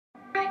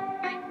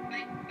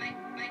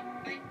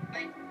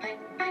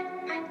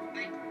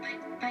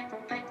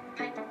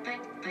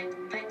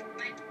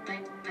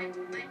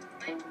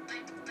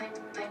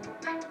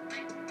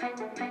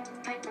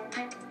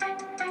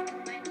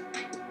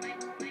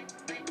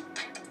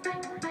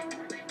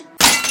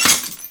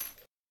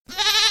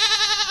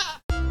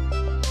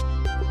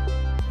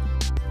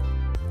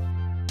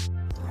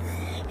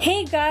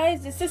Hey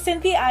guys, this is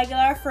Cynthia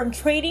Aguilar from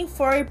Trading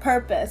for a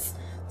Purpose.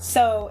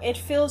 So it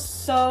feels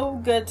so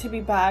good to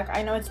be back.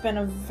 I know it's been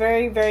a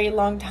very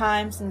long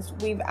time since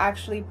we've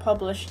actually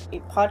published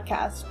a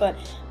podcast, but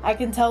I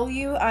can tell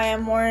you I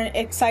am more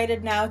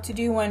excited now to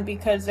do one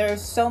because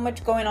there's so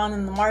much going on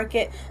in the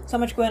market, so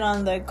much going on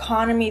in the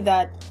economy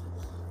that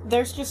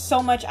there's just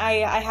so much I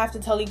have to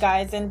tell you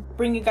guys and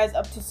bring you guys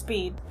up to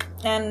speed.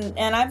 And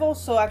I've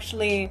also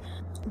actually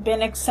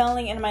been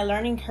excelling in my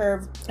learning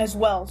curve as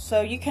well.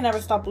 So you can never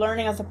stop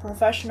learning as a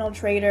professional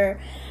trader,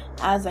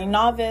 as a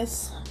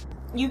novice.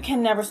 You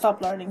can never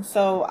stop learning.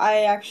 So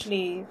I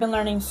actually been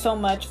learning so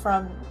much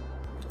from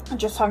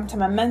just talking to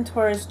my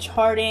mentors,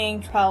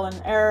 charting, trial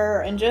and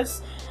error, and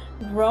just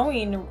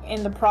growing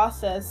in the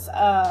process.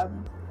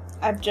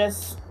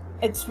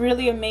 It's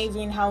really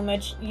amazing how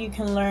much you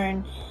can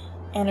learn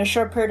in a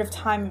short period of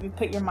time if you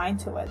put your mind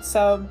to it.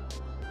 So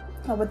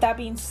with that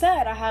being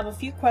said, I have a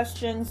few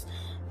questions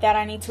that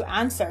I need to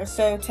answer.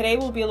 So today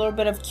will be a little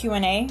bit of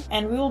Q&A,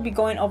 and we will be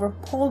going over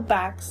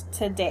pullbacks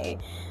today.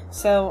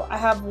 So I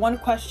have one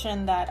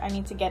question that I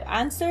need to get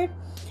answered,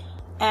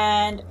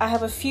 and I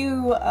have a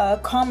few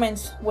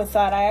comments with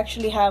that. I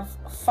actually have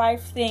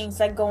 5 things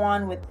that go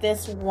on with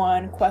this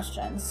one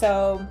question.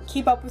 So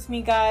keep up with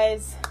me,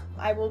 guys.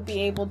 I will be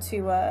able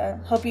to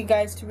help you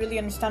guys to really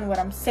understand what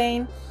I'm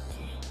saying.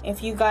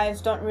 If you guys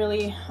don't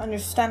really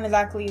understand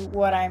exactly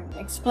what I'm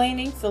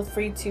explaining, feel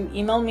free to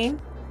email me.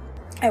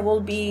 I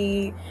will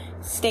be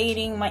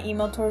stating my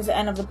email towards the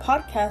end of the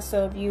podcast,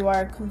 so if you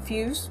are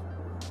confused,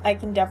 I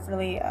can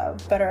definitely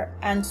better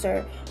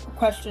answer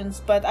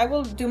questions. But I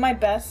will do my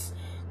best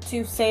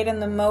to say it in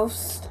the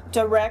most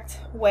direct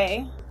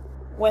way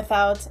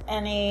without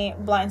any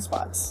blind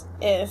spots,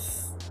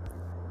 if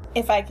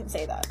I can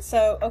say that.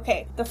 So,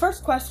 okay, the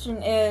first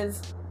question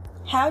is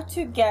how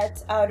to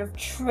get out of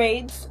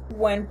trades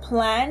when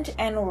planned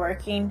and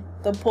working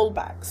the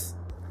pullbacks.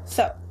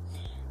 So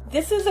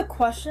this is a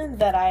question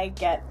that I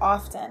get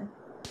often.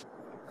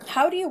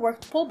 How do you work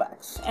the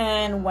pullbacks?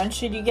 And when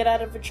should you get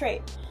out of a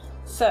trade?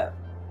 So,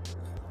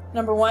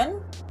 number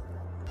 1,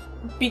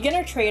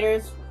 beginner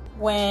traders,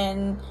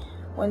 when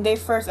they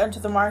first enter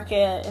the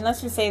market, and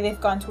let's just say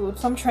they've gone to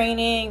some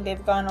training,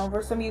 they've gone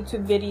over some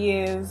YouTube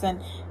videos, and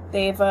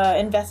they've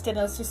invested,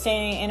 let's just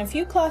say, in a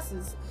few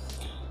classes,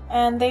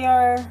 and they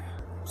are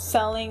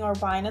selling or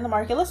buying in the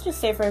market. Let's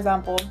just say, for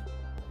example,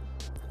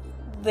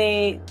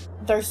 they're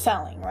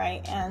selling,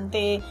 right? And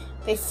they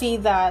see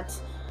that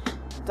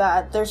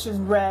there's just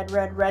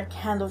red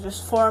candles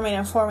just forming.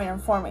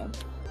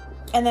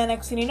 And then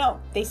next thing you know,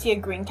 they see a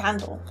green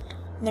candle.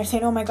 And they're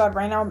saying, oh my God,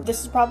 right now,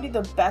 this is probably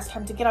the best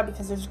time to get out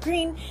because there's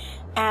green.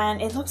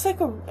 And it looks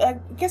like I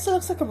guess it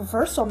looks like a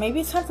reversal.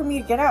 Maybe it's time for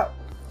me to get out.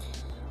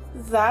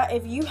 That,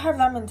 if you have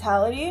that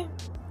mentality,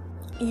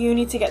 you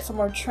need to get some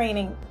more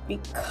training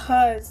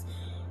because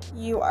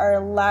you are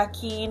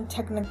lacking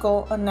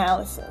technical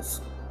analysis.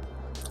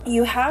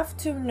 You have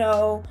to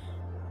know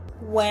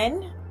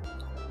when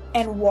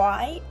and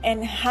why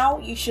and how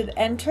you should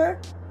enter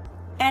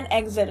and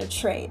exit a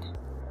trade.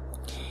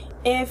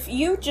 If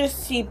you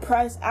just see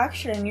price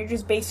action and you're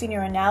just basing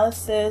your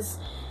analysis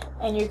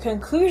and your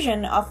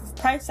conclusion off of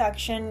price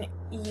action,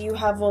 you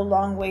have a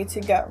long way to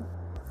go.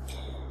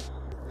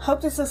 Hope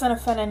this doesn't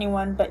offend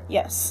anyone, but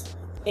yes,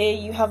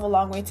 you have a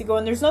long way to go,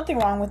 and there's nothing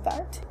wrong with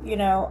that. You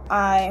know,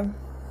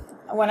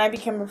 when I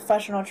became a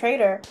professional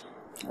trader,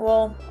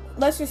 well,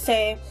 let's just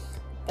say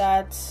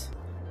that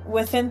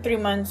within 3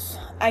 months,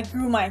 I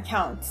grew my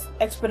account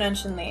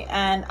exponentially,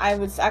 and I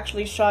was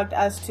actually shocked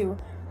as to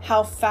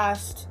how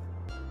fast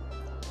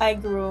I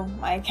grew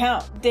my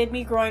account. Did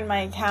me growing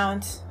my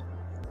account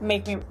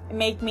make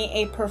me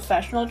a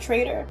professional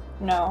trader?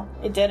 No,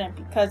 it didn't,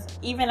 because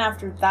even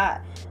after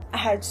that, I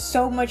had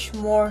so much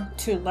more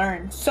to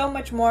learn, so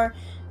much more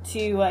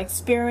to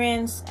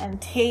experience and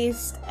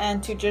taste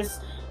and to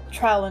just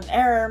trial and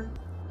error.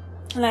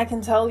 And I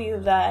can tell you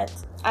that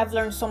I've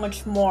learned so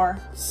much more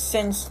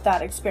since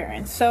that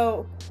experience.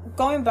 So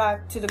going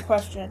back to the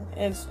question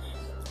is,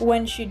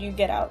 when should you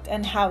get out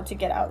and how to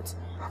get out?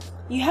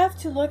 You have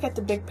to look at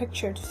the big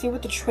picture to see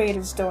what the trade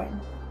is doing.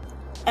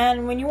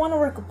 And when you want to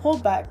work a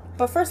pullback,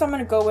 but first I'm going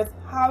to go with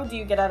how do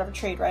you get out of a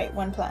trade, right,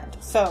 when planned.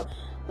 So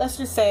let's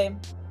just say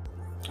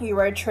you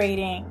are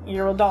trading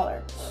euro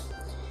dollar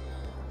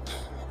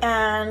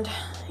and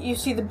you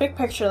see the big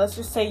picture. Let's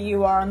just say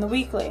you are on the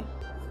weekly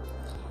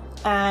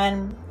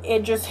and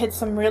it just hit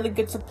some really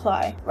good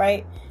supply,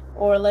 right?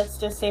 Or let's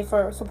just say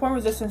for support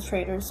resistance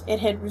traders, it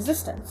hit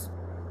resistance.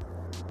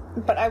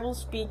 But I will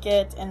speak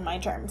it in my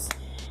terms.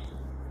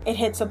 It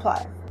hit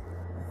supply.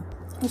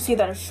 You see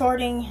that it's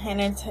shorting,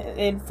 and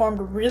it formed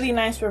a really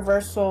nice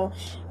reversal,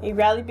 a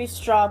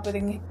rally-based drop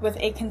with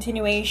a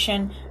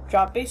continuation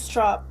drop-based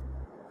drop,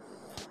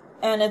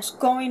 and it's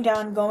going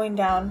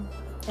down,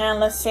 and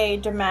let's say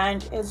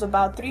demand is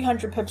about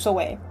 300 pips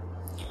away.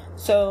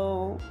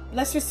 So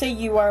let's just say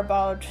you are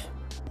about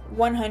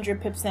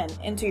 100 pips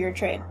into your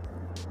trade.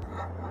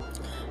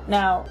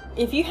 Now,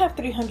 if you have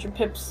 300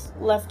 pips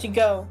left to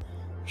go,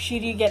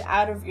 should you get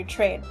out of your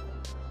trade?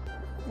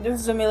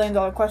 This is a $1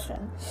 million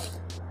question.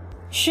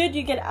 Should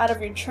you get out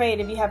of your trade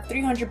if you have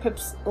 300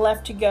 pips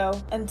left to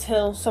go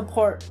until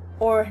support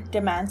or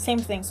demand? Same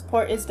thing.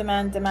 Support is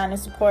demand. Demand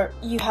is support.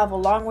 You have a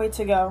long way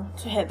to go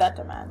to hit that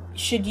demand.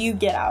 Should you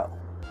get out?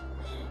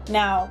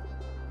 Now,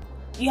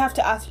 you have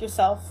to ask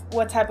yourself,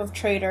 what type of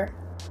trader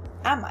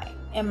am I?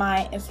 Am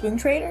I a swing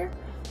trader?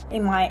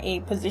 Am I a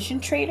position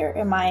trader?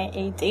 Am I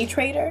a day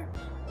trader?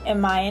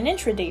 Am I an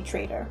intraday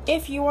trader?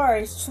 If you are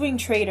a swing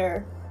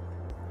trader,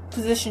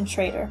 position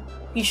trader,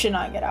 you should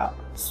not get out,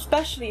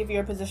 especially if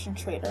you're a position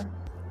trader.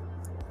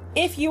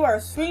 If you are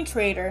a swing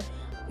trader,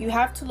 you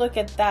have to look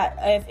at that.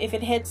 If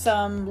it hits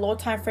some low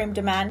time frame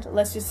demand,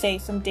 let's just say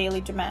some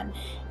daily demand,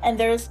 and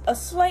there's a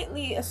slight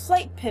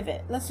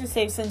pivot, let's just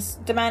say since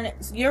demand,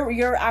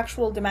 your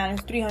actual demand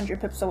is 300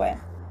 pips away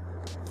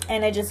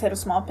and it just hit a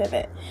small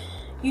pivot,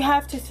 you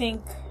have to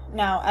think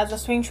now as a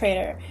swing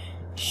trader,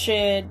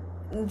 should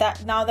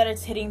that, now that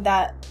it's hitting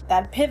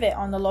that pivot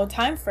on the low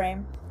time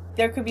frame,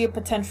 there could be a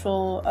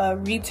potential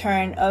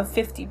return of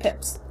 50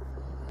 pips.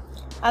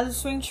 As a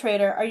swing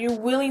trader, are you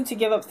willing to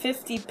give up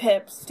 50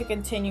 pips to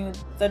continue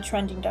the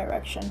trending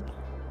direction?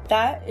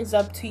 That is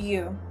up to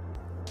you.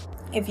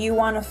 If you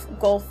want to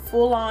go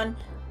full on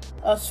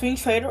a swing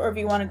trader, or if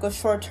you want to go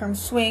short-term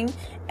swing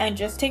and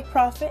just take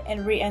profit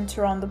and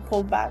re-enter on the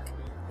pullback.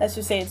 Let's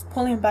just say it's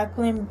pulling back,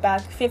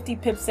 50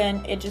 pips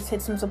in, it just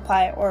hit some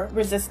supply or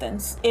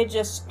resistance. It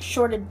just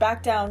shorted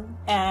back down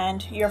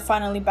and you're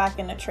finally back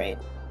in the trade.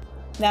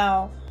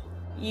 Now,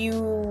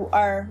 you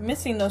are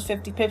missing those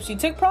 50 pips. You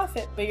took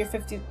profit, but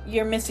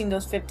you're missing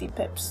those 50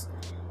 pips.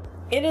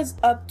 It is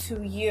up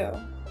to you.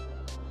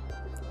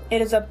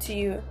 It is up to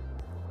you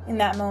in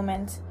that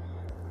moment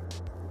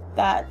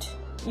that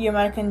you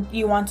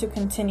want to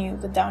continue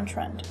the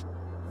downtrend.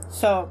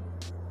 So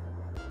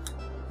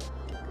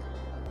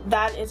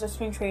that is a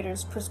swing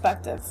trader's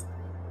perspective.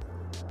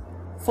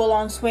 Full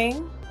on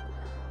swing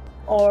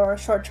or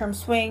short-term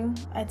swing,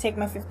 I take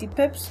my 50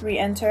 pips,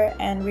 re-enter,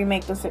 and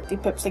remake those 50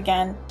 pips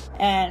again,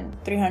 and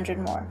 300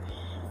 more.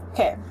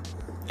 Okay,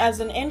 as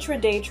an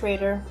intraday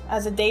trader,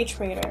 as a day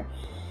trader,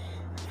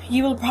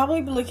 you will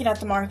probably be looking at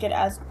the market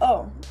as,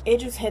 oh, it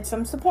just hit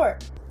some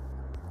support.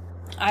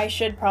 I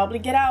should probably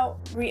get out,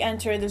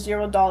 re-enter the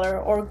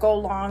 $0, or go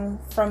long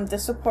from the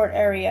support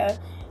area,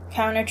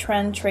 counter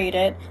trend trade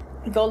it,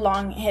 go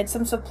long, hit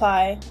some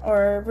supply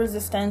or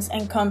resistance,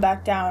 and come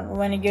back down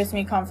when it gives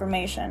me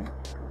confirmation.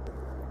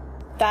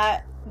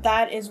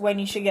 That is when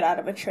you should get out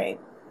of a trade.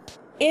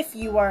 If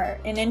you are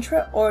an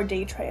intra or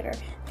day trader,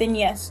 then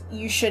yes,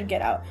 you should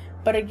get out.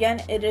 But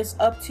again, it is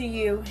up to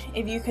you.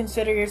 If you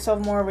consider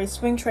yourself more of a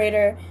swing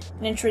trader,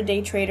 an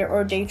intraday trader,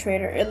 or day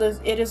trader,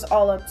 it is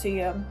all up to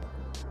you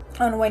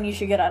on when you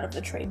should get out of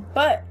the trade.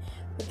 But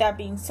with that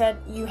being said,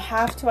 you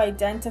have to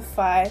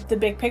identify the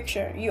big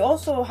picture. You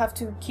also have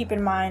to keep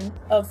in mind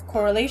of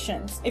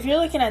correlations. If you're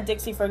looking at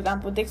Dixie, for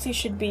example, Dixie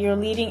should be your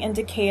leading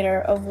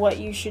indicator of what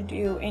you should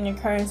do in your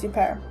currency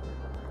pair.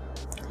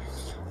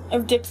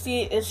 If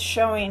Dixie is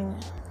showing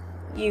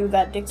you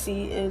that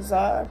Dixie is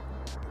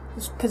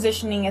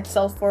positioning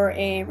itself for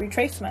a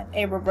retracement,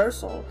 a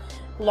reversal,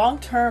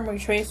 long-term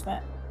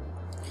retracement,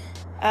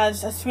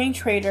 as a swing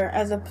trader,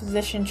 as a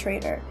position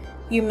trader,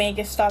 you may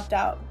get stopped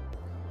out.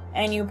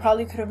 And you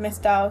probably could have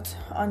missed out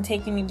on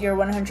taking your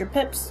 100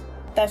 pips.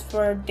 That's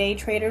where day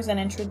traders and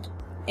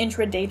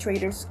intraday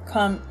traders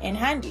come in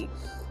handy.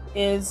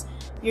 Is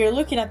you're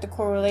looking at the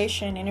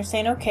correlation and you're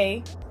saying,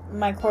 okay,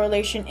 my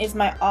correlation is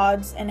my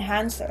odds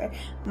enhancer,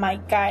 my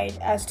guide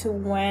as to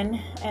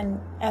when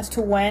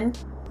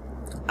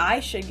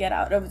I should get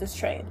out of this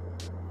trade.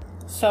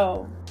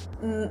 So,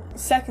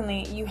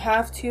 secondly, you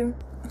have to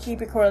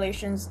keep your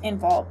correlations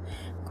involved.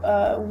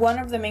 One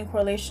of the main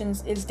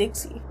correlations is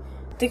Dixie.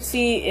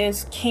 Dixie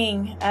is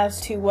king as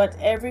to what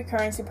every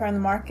currency pair in the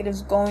market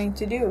is going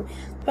to do,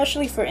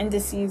 especially for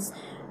indices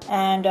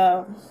and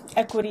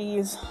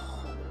equities.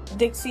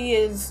 Dixie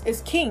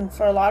is king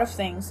for a lot of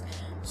things.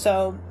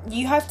 So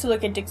you have to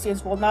look at Dixie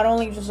as well. Not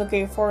only just look at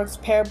your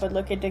Forex pair, but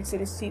look at Dixie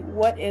to see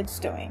what it's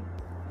doing.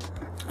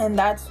 And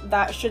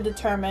that should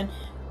determine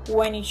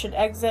when you should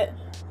exit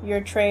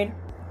your trade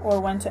or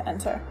when to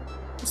enter.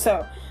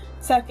 So,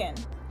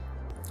 second,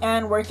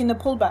 and working the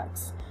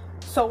pullbacks.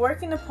 So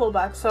working the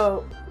pullback,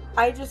 so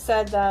I just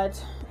said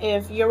that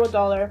if euro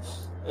dollar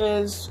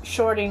is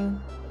shorting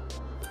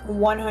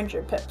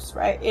 100 pips,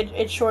 right?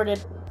 It shorted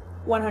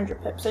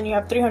 100 pips and you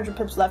have 300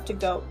 pips left to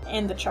go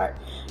in the chart.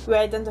 You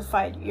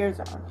identified your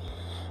zone.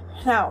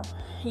 Now,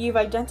 you've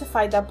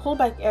identified that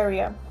pullback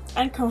area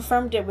and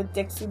confirmed it with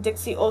Dixie.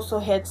 Dixie also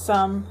hit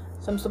some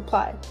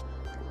supply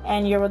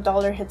and euro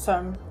dollar hit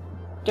some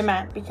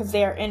demand because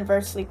they are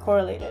inversely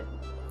correlated.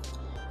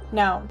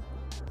 Now,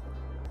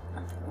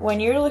 when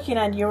you're looking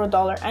at euro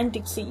dollar and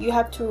Dixie, you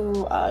have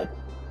to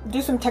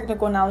do some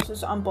technical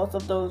analysis on both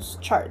of those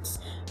charts.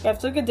 You have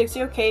to look at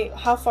Dixie. Okay,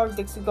 how far is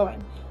Dixie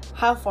going?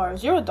 How far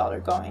is euro dollar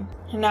going?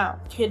 Now,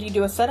 should you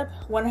do a setup?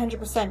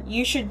 100%.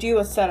 You should do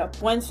a setup.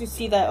 Once you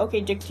see that,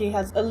 okay, Dixie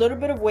has a little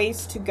bit of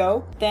ways to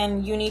go,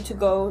 then you need to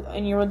go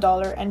in euro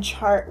dollar and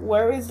chart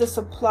where is the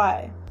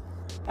supply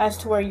as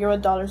to where euro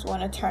dollars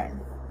want to turn.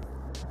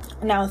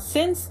 Now,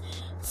 since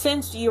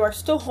you are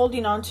still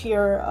holding on to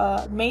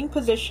your main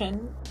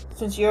position,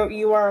 since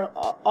you are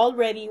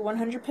already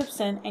 100 pips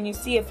in, and you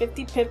see a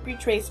 50 pip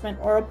retracement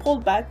or a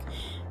pullback,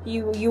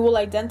 you will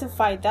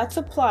identify that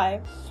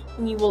supply,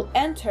 and you will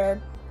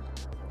enter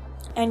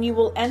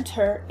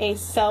a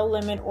sell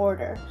limit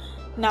order.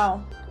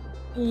 Now,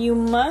 you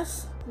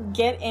must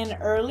get in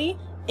early,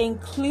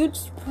 include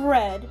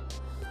spread,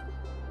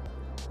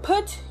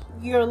 put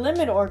your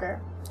limit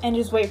order, and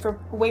just wait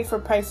for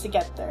price to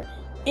get there.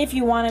 If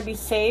you want to be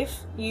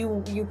safe,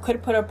 you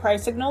could put a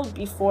price signal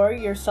before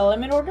your sell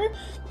limit order,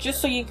 just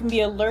so you can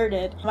be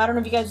alerted. I don't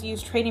know if you guys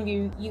use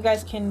TradingView. You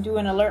guys can do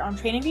an alert on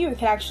TradingView. It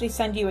could actually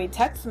send you a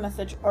text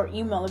message or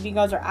email. If you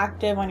guys are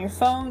active on your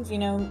phones, you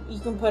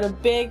can put a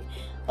big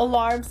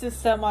alarm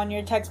system on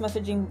your text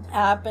messaging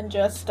app and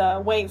just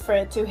wait for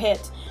it to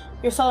hit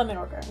your sell limit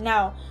order.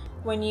 Now,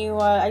 when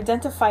you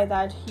identify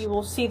that, you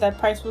will see that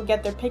price will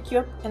get there, pick you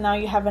up, and now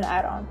you have an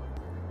add-on.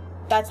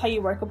 That's how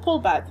you work a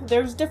pullback.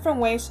 There's different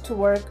ways to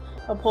work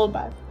a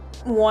pullback.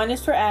 One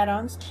is for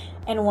add-ons,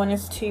 and one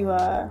is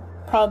to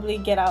probably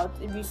get out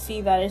if you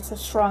see that it's a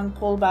strong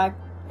pullback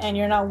and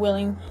you're not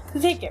willing to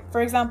take it.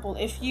 For example,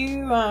 if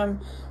you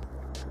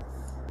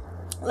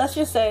let's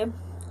just say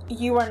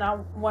you are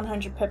now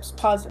 100 pips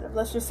positive.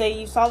 Let's just say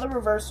you saw the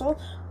reversal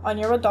on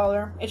euro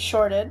dollar, it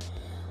shorted,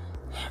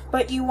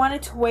 but you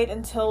wanted to wait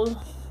until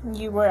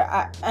you were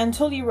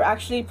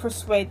actually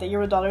persuaded that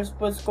euro dollars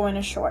was going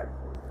to short.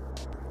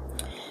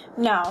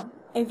 Now,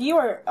 if you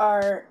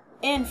are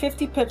in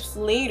 50 pips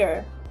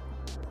later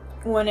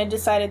when it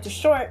decided to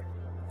short,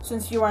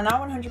 since you are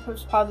not 100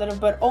 pips positive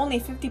but only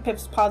 50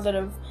 pips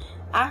positive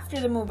after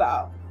the move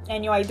out,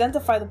 and you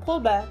identify the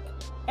pullback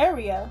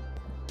area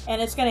and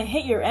it's going to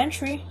hit your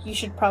entry, you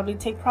should probably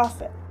take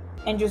profit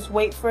and just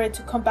wait for it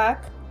to come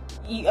back.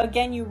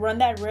 You run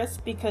that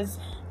risk because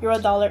euro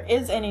dollar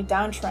is in a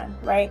downtrend,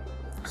 right?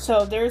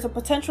 So there's a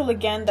potential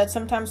again that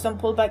sometimes some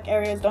pullback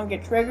areas don't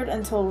get triggered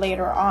until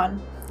later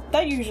on.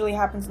 That usually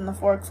happens in the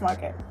forex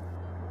market.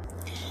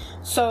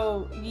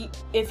 So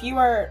if you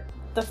are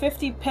the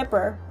 50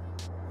 pipper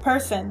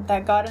person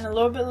that got in a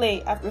little bit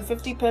late after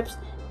 50 pips,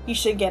 you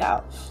should get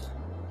out.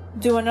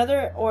 Do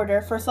another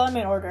order for sell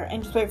limit order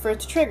and just wait for it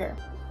to trigger.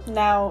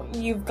 Now,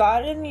 you've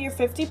gotten your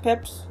 50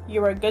 pips,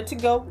 you are good to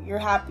go, you're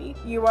happy,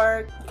 you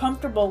are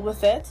comfortable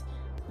with it,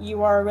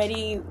 you are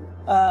already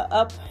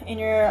up in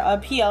your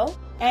PL,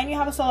 and you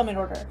have a sell limit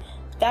order.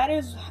 That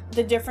is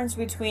the difference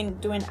between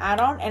doing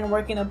add-on and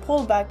working a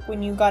pullback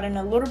when you got in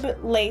a little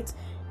bit late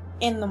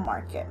in the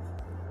market.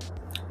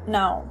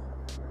 Now,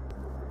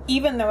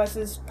 even though it's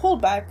this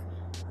pullback,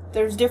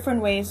 there's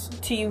different ways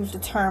to use the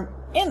term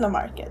in the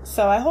market.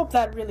 So I hope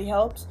that really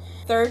helps.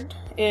 Third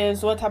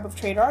is, what type of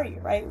trader are you,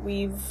 right?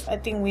 I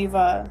think we've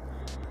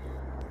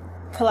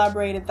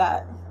collaborated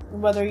that.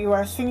 Whether you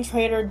are a swing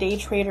trader, day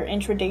trader,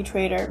 intraday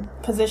trader,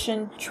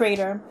 position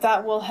trader,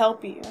 that will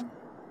help you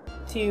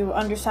to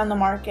understand the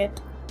market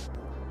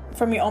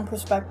from your own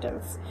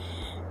perspective,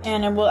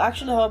 and it will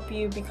actually help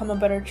you become a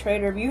better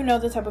trader. If you know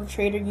the type of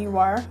trader you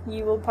are,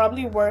 you will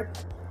probably work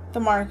the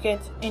market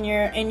in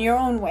your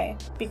own way,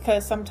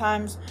 because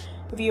sometimes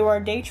if you are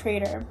a day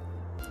trader,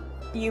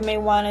 you may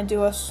want to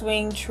do a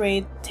swing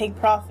trade, take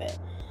profit.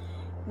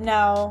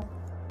 Now,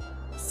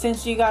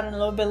 since you got in a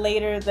little bit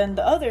later than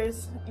the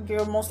others,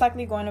 you're most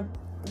likely going to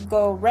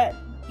go red,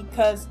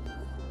 because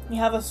you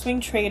have a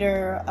swing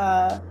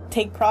trader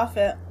take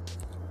profit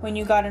when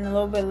you got in a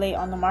little bit late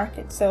on the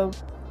market. So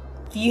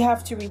you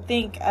have to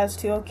rethink as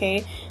to,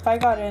 okay, if I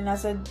got in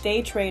as a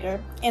day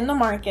trader in the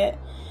market,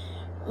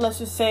 let's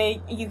just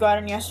say you got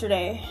in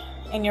yesterday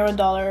and euro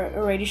dollar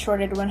already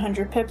shorted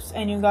 100 pips,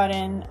 and you got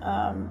in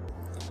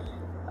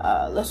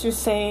let's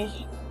just say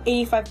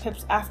 85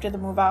 pips after the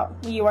move out.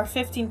 You are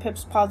 15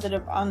 pips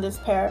positive on this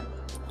pair,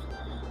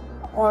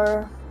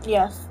 or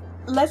yes,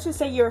 let's just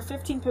say you're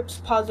 15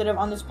 pips positive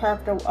on this pair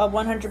after a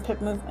 100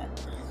 pip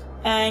movement,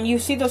 and you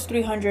see those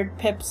 300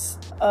 pips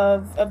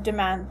of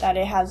demand that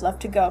it has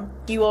left to go.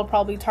 You will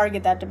probably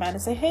target that demand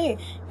and say, hey,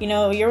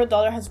 euro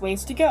dollar has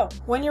ways to go.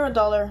 When euro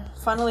dollar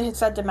finally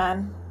hits that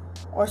demand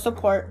or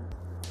support,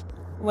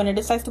 when it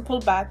decides to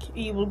pull back,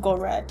 you will go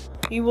red.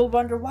 You will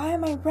wonder, why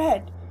am I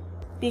red?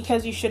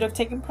 Because you should have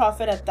taken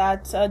profit at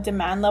that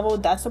demand level,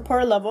 that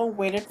support level,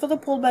 waited for the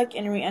pullback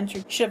and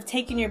re-entered. You should have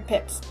taken your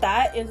pips.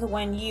 That is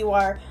when you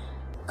are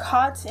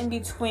caught in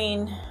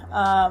between,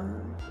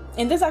 and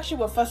this is actually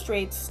what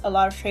frustrates a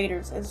lot of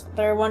traders, is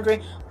they're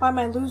wondering, why am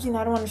I losing?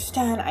 I don't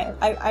understand.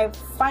 I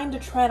find the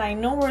trend, I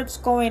know where it's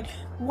going.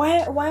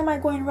 Why am I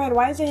going red?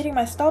 Why is it hitting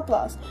my stop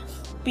loss?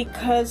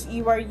 Because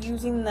you are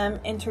using them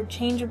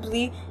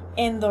interchangeably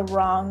in the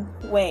wrong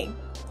way.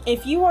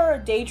 If you are a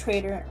day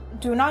trader,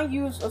 do not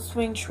use a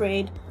swing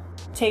trade,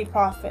 take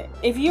profit.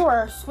 If you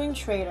are a swing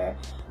trader,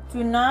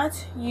 do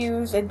not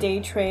use a day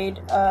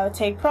trade,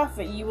 take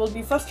profit. You will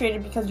be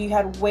frustrated because you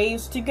had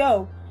ways to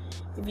go.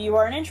 If you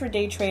are an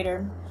intraday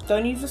trader,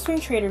 don't use the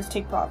swing traders,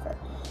 take profit.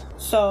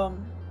 So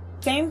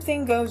same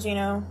thing goes,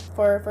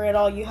 for it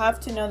all. You have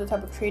to know the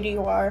type of trader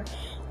you are.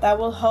 That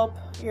will help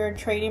your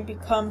trading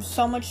become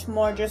so much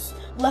more, just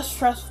less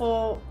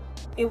stressful.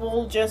 It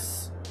will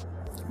just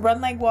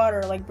run like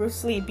water, like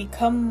Bruce Lee,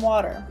 become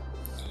water.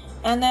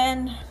 And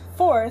then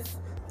fourth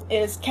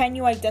is, can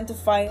you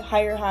identify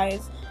higher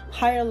highs,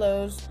 higher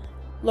lows,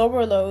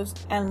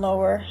 and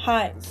lower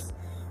highs?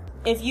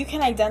 If you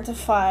can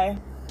identify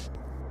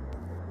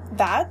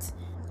that,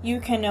 you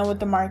can know what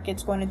the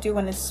market's going to do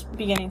when it's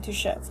beginning to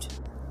shift.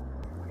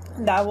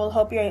 That will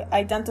help you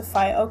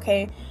identify,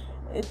 okay,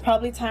 it's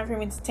probably time for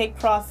me to take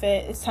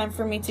profit. It's time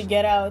for me to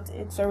get out.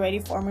 It's already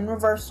forming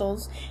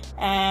reversals.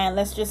 And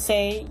let's just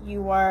say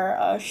you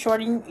are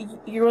shorting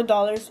euro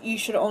dollars. You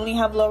should only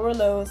have lower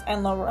lows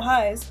and lower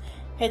highs.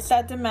 Hits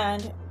that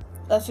demand.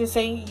 Let's just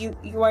say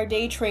you are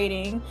day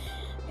trading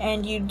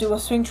and you do a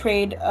swing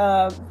trade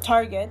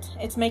target.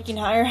 It's making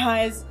higher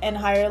highs and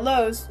higher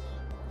lows.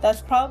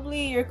 That's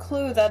probably your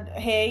clue that,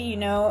 hey, you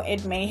know,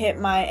 it may hit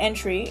my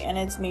entry and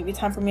it's maybe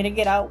time for me to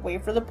get out,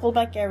 wait for the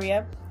pullback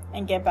area,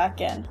 and get back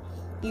in.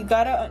 You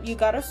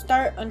gotta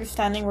start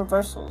understanding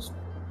reversals.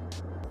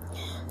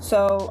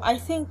 So I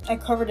think I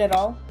covered it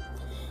all.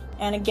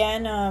 And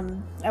again,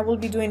 I will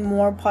be doing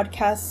more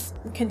podcasts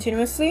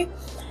continuously,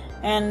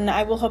 and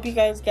I will help you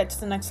guys get to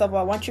the next level.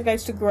 I want you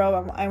guys to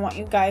grow. I want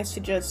you guys to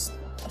just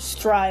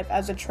strive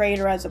as a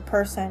trader, as a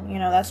person. You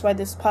know, that's why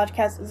this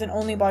podcast isn't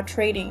only about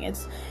trading.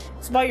 It's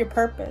about your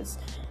purpose.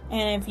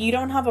 And if you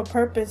don't have a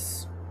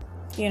purpose,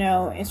 you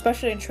know,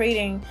 especially in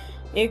trading,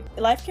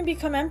 life can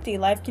become empty.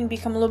 Life can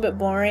become a little bit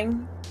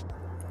boring,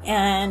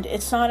 and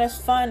it's not as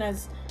fun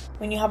as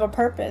when you have a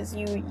purpose.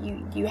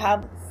 You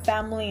have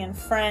family and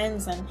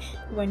friends, and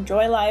you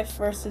enjoy life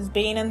versus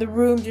being in the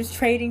room just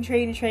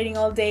trading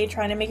all day,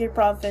 trying to make your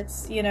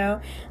profits. You know,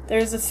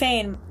 there's a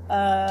saying,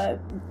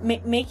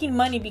 making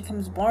money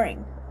becomes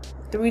boring.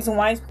 The reason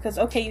why is because,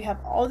 okay, you have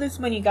all this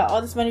money, you got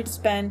all this money to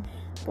spend,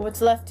 but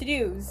what's left to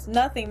do is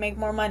nothing. Make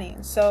more money.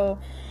 So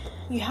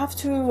you have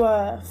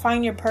to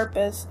find your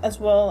purpose, as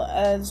well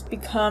as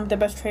become the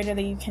best trader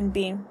that you can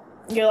be.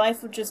 Your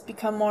life will just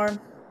become more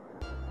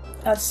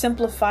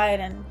simplified,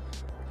 and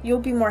you'll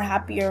be more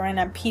happier and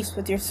at peace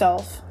with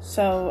yourself.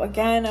 So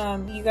again,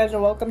 you guys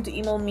are welcome to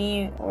email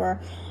me or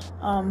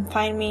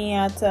find me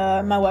at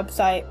my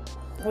website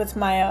with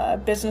my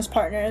business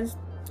partners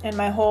and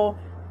my whole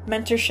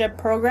mentorship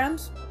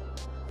programs.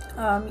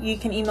 You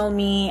can email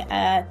me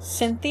at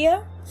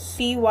Cynthia,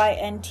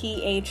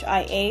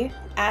 CYNTHIA,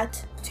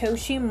 at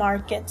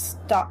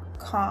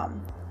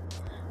toshimarkets.com.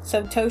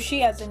 So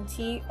Toshi as in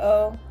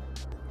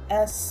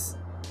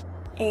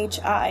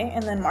TOSHI,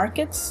 and then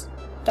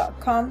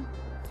markets.com.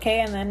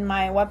 Okay, and then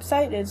my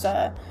website is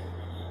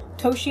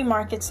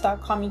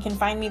toshimarkets.com. You can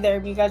find me there.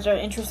 If you guys are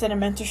interested in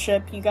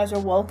mentorship, you guys are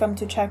welcome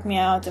to check me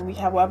out. And we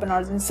have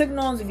webinars and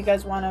signals. If you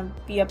guys want to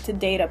be up to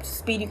date, up to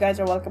speed, you guys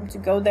are welcome to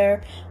go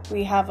there.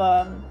 We have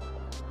a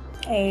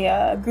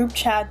group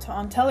chat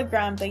on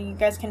Telegram that you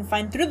guys can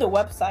find through the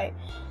website.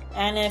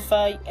 And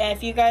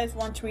if you guys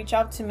want to reach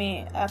out to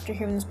me after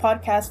hearing this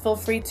podcast, feel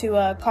free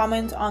to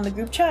comment on the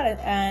group chat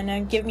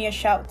and give me a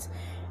shout,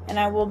 and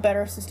I will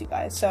better assist you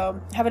guys.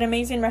 So have an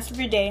amazing rest of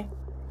your day.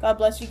 God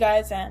bless you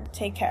guys, and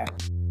take care.